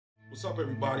What's up,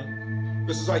 everybody?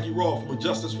 This is Ikey from the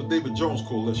Justice for David Jones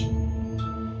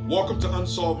Coalition. Welcome to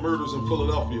Unsolved Murders in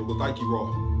Philadelphia with Ikey.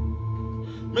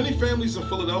 Many families in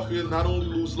Philadelphia not only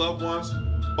lose loved ones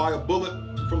by a bullet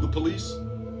from the police,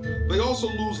 they also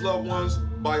lose loved ones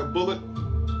by a bullet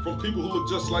from people who look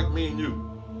just like me and you.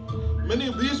 Many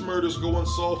of these murders go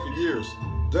unsolved for years,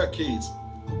 decades.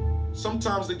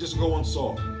 Sometimes they just go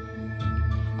unsolved.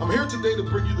 I'm here today to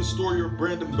bring you the story of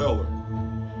Brandon Baylor.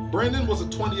 Brandon was a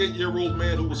 28-year-old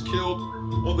man who was killed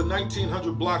on the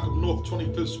 1900 block of North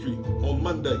 25th Street on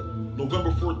Monday,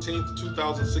 November 14th,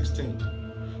 2016.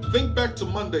 Think back to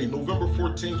Monday, November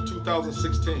 14th,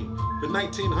 2016, the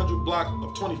 1900 block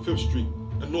of 25th Street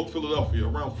in North Philadelphia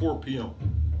around 4 p.m.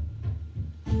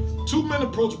 Two men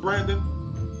approached Brandon.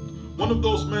 One of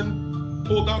those men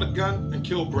pulled out a gun and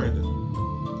killed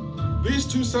Brandon. These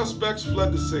two suspects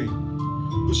fled the scene.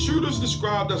 The shooters,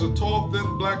 described as a tall,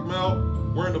 thin black male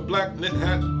wearing a black knit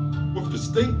hat with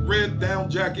distinct red down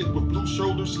jacket with blue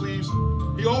shoulder sleeves.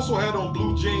 He also had on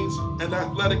blue jeans and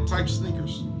athletic type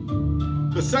sneakers.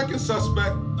 The second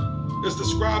suspect is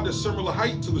described as similar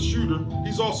height to the shooter.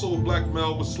 He's also a black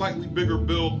male with slightly bigger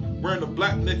build, wearing a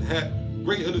black knit hat,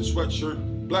 gray hooded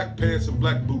sweatshirt, black pants, and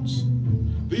black boots.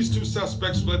 These two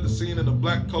suspects fled the scene in a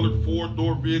black colored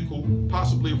four-door vehicle,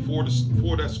 possibly a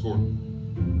Ford Escort.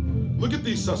 Look at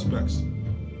these suspects.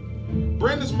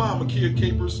 Brandon's mom, Ikey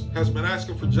Capers, has been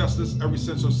asking for justice ever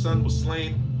since her son was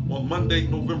slain on Monday,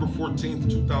 November 14th,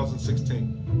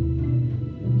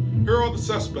 2016. Here are the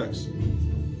suspects.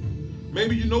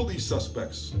 Maybe you know these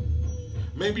suspects.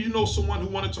 Maybe you know someone who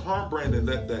wanted to harm Brandon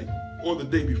that day or the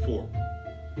day before.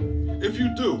 If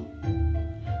you do,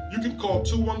 you can call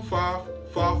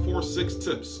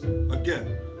 215-546-TIPS.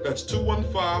 Again, that's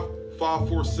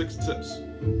 215-546-TIPS.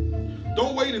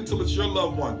 Don't wait until it's your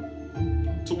loved one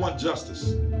to want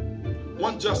justice.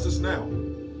 Want justice now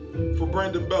for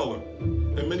Brandon Baylor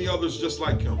and many others just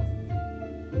like him.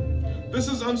 This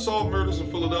is Unsolved Murders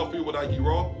in Philadelphia with Ikey.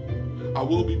 I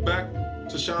will be back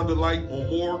to shine the light on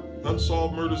more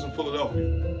unsolved murders in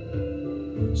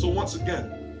Philadelphia. So once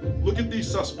again, look at these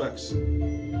suspects.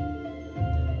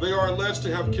 They are alleged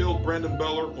to have killed Brandon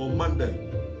Baylor on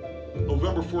Monday,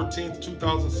 November 14th,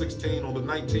 2016 on the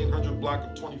 1900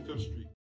 block of 25th Street.